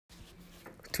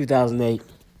2008,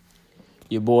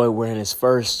 your boy ran his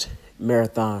first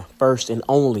marathon, first and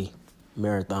only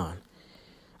marathon.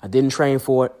 I didn't train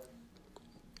for it.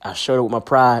 I showed up with my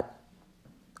pride.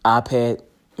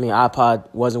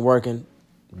 iPod wasn't working.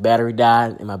 Battery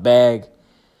died in my bag.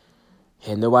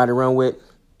 Had nobody to run with.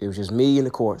 It was just me in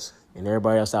the course and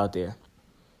everybody else out there.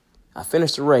 I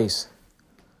finished the race,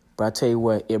 but I tell you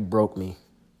what, it broke me.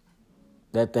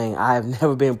 That thing, I have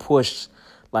never been pushed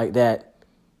like that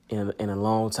in a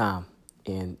long time.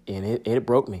 And it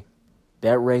broke me.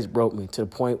 That race broke me to the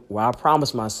point where I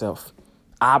promised myself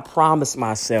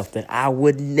that I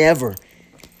would never,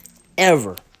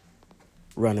 ever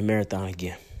run a marathon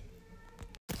again.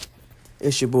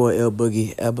 It's your boy L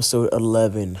Boogie, episode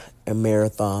 11, a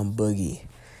marathon boogie.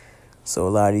 So a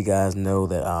lot of you guys know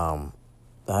that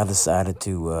I decided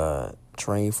to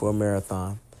train for a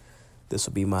marathon. This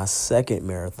will be my second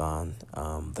marathon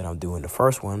that I'm doing. The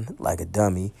first one, like a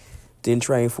dummy, didn't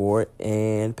train for it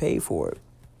and paid for it.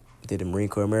 Did a Marine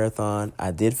Corps marathon.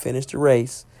 I did finish the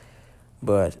race,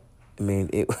 but I mean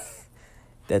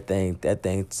that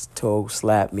thing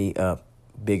slapped me up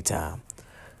big time.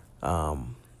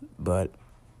 But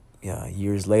yeah,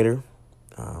 years later,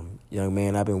 young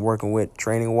man I've been working with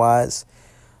training wise,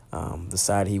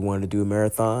 decided he wanted to do a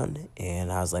marathon,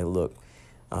 and I was like, look,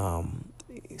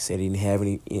 he said he didn't have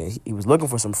any. He was looking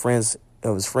for some friends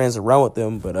of his friends to run with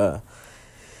them, but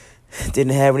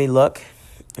didn't have any luck.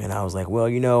 And I was like, well,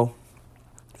 if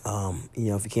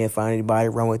you can't find anybody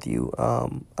to run with you,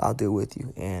 I'll do it with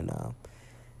you. And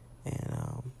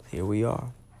here we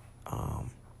are.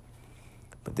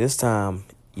 But this time,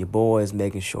 your boy is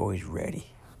making sure he's ready.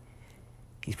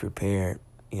 He's prepared,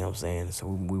 you know what I'm saying? So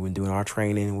we've been doing our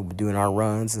training, we've been doing our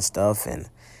runs and stuff, and,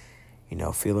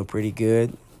 feeling pretty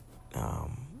good.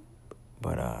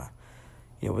 But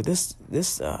this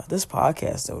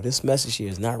podcast, though, this message here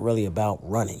is not really about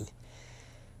running.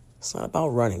 It's not about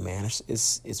running, man.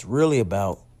 It's really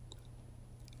about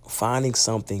finding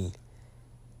something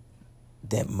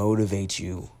that motivates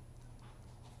you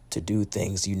to do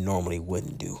things you normally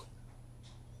wouldn't do.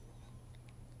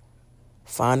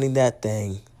 Finding that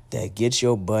thing that gets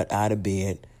your butt out of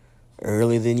bed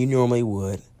earlier than you normally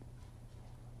would,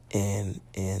 and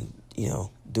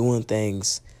doing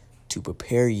things to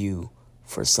prepare you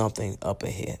for something up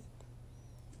ahead.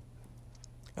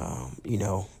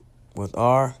 With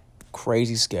our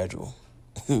crazy schedule,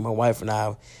 my wife and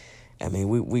I mean,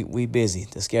 we busy.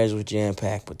 The schedule is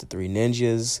jam-packed with the 3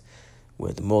 ninjas,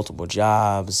 with multiple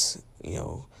jobs,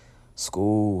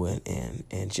 school,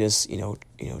 and just,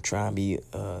 trying to be,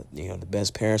 the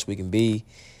best parents we can be.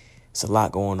 It's a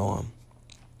lot going on.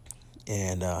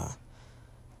 And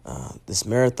this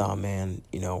marathon, man,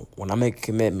 when I make a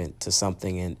commitment to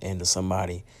something and to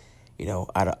somebody,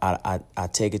 I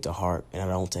take it to heart and I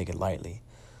don't take it lightly.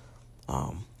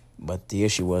 But the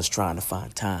issue was trying to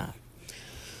find time.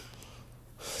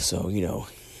 So,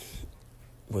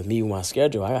 with me, with my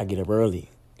schedule, I got to get up early,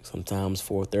 sometimes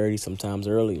 4:30, sometimes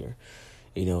earlier,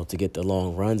 to get the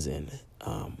long runs in.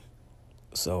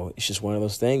 So it's just one of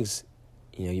those things.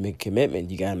 You make a commitment,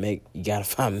 you gotta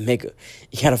find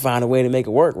a way to make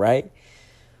it work, right?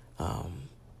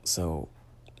 So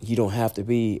you don't have to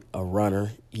be a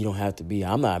runner. You don't have to be.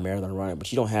 I'm not a marathon runner,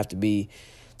 but you don't have to be.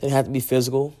 It doesn't have to be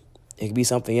physical. It could be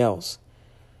something else,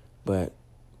 but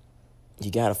you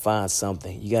gotta find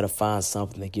something. You gotta find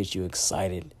something that gets you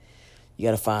excited. You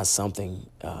gotta find something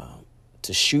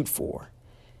to shoot for.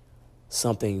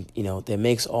 Something that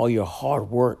makes all your hard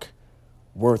work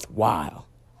worthwhile.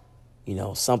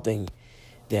 Something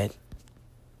that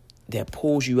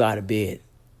pulls you out of bed.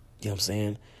 You know what I'm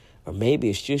saying? Or maybe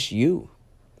it's just you.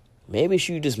 Maybe it's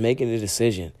you just making a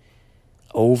decision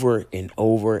over and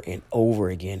over and over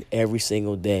again every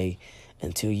single day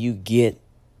until you get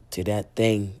to that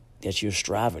thing that you're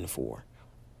striving for.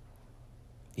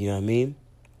 You know what I mean?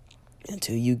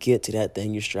 Until you get to that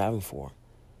thing you're striving for.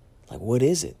 Like, what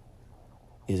is it?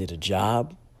 Is it a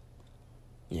job?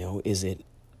 Is it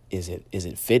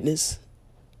fitness?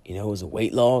 Is it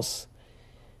weight loss?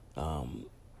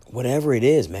 Whatever it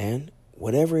is, man.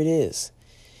 Whatever it is.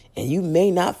 And you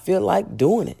may not feel like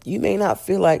doing it. You may not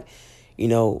feel like,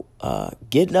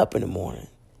 getting up in the morning.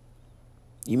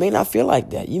 You may not feel like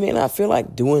that. You may not feel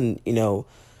like doing,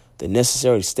 the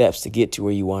necessary steps to get to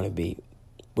where you want to be.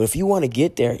 But if you want to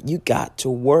get there, you got to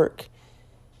work.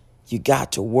 You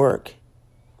got to work.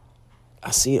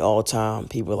 I see it all the time.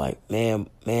 People are like, man,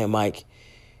 Mike,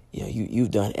 you've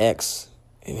done X.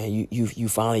 And man, you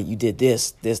finally, you did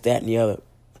this, that, and the other.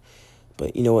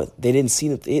 But you know what? They didn't see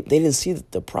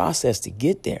the process to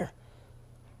get there.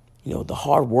 The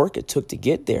hard work it took to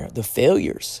get there, the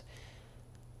failures.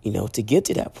 to get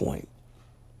to that point.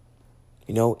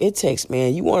 It takes,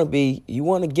 man, you want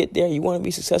to get there, you want to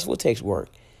be successful, it takes work.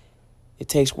 It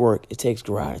takes work, it takes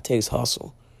grind, it takes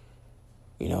hustle.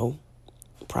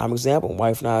 Prime example,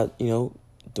 wife and I,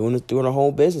 doing a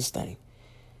whole business thing.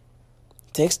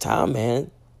 It takes time, man.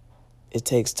 It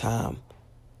takes time.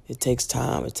 It takes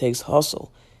time. It takes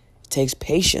hustle. It takes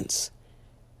patience.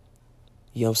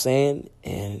 You know what I'm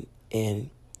saying? And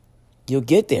you'll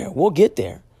get there. We'll get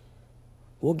there.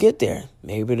 We'll get there.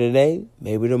 Maybe today,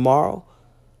 maybe tomorrow.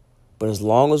 But as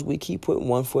long as we keep putting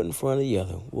one foot in front of the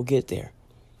other, we'll get there.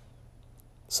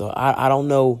 So I don't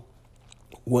know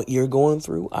what you're going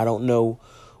through. I don't know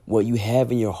what you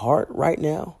have in your heart right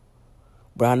now.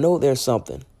 But I know there's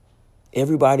something.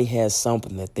 Everybody has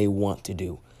something that they want to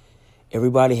do.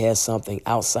 Everybody has something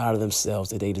outside of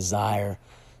themselves that they desire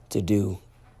to do,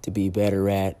 to be better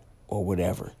at, or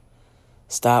whatever.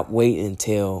 Stop waiting.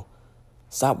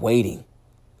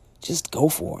 Just go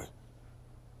for it.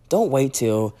 Don't wait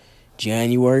till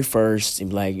January 1st and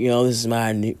be like, this is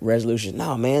my resolution.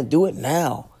 No, man, do it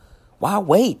now. Why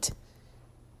wait?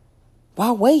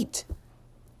 Why wait?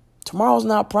 Tomorrow's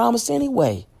not promised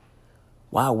anyway.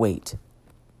 Why wait?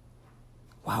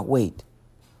 Why wait?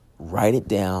 Write it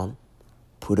down.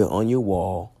 Put it on your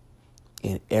wall.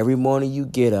 And every morning you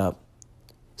get up,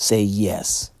 say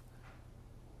yes.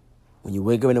 When you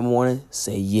wake up in the morning,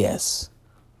 say yes.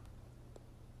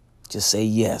 Just say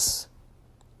yes.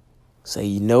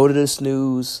 Say no to the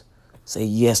snooze. Say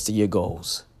yes to your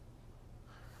goals.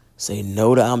 Say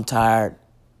no to I'm tired.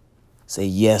 Say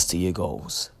yes to your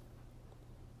goals.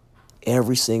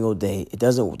 Every single day.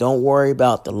 Don't worry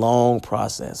about the long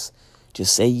process.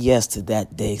 Just say yes to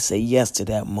that day. Say yes to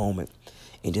that moment.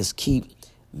 And just keep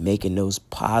making those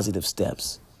positive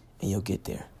steps. And you'll get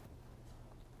there.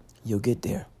 You'll get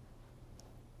there.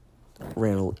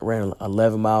 Ran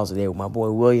 11 miles a day with my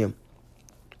boy William.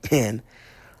 And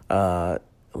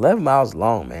 11 miles is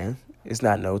long, man. It's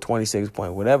not 26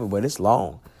 point whatever, but it's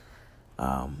long.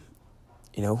 But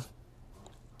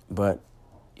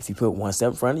if you put one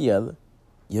step in front of the other,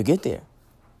 you'll get there.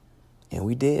 And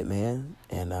we did, man.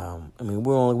 And,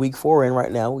 we're on week 4 in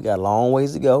right now. We got a long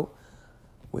ways to go.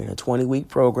 We're in a 20-week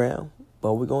program,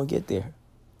 but we're going to get there.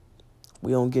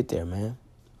 We're going to get there, man.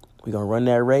 We're going to run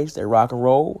that race, that rock and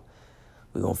roll.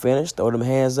 We're going to finish, throw them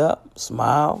hands up,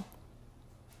 smile,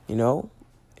 and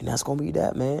that's going to be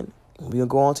that, man. We're going to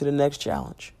go on to the next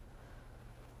challenge.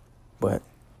 But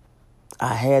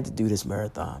I had to do this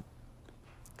marathon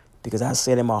because I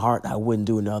said in my heart I wouldn't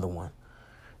do another one.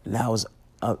 And I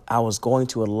was going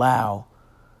to allow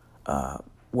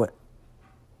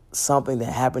something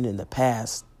that happened in the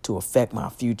past to affect my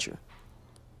future.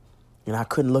 And I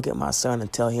couldn't look at my son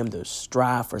and tell him to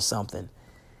strive for something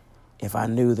if I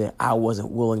knew that I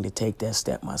wasn't willing to take that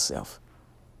step myself.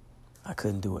 I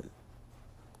couldn't do it.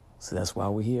 So that's why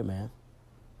we're here, man.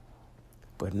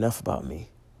 But enough about me.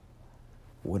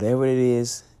 Whatever it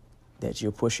is that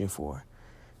you're pushing for,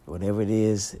 whatever it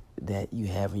is that you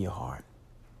have in your heart,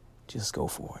 just go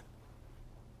for it.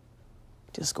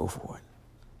 Just go for it.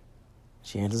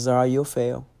 Chances are you'll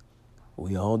fail.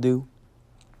 We all do.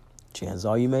 Chances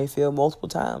are you may fail multiple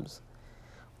times.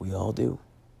 We all do.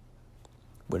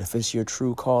 But if it's your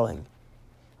true calling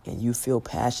and you feel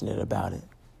passionate about it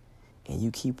and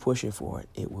you keep pushing for it,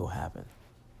 it will happen.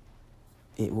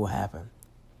 It will happen.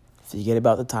 Forget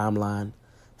about the timeline.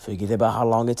 Forget about how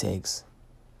long it takes.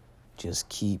 Just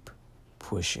keep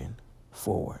pushing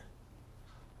forward.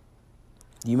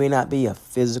 You may not be a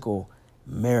physical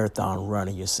marathon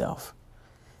runner yourself,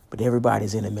 but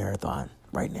everybody's in a marathon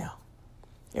right now.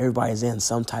 Everybody's in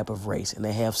some type of race, and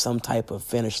they have some type of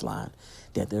finish line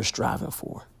that they're striving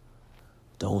for.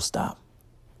 Don't stop.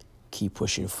 Keep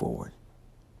pushing forward.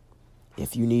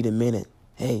 If you need a minute,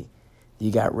 hey,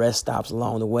 you got rest stops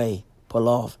along the way. Pull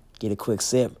off, get a quick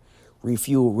sip,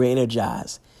 refuel,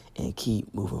 re-energize, and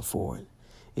keep moving forward.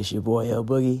 It's your boy L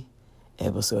Boogie,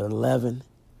 episode 11,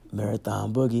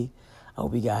 Marathon Boogie. I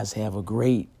hope you guys have a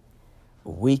great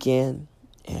weekend,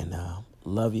 and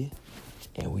love you,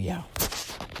 and we out.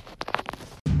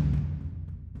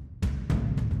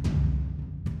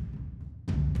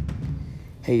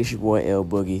 Hey, it's your boy L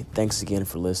Boogie. Thanks again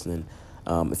for listening.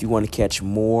 If you want to catch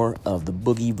more of the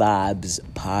Boogie Vibes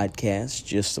podcast,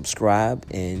 just subscribe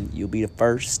and you'll be the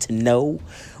first to know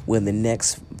when the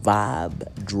next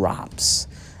vibe drops.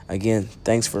 Again,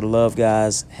 thanks for the love,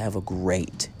 guys. Have a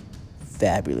great,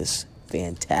 fabulous,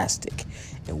 fantastic,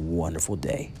 and wonderful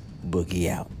day. Boogie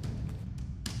out.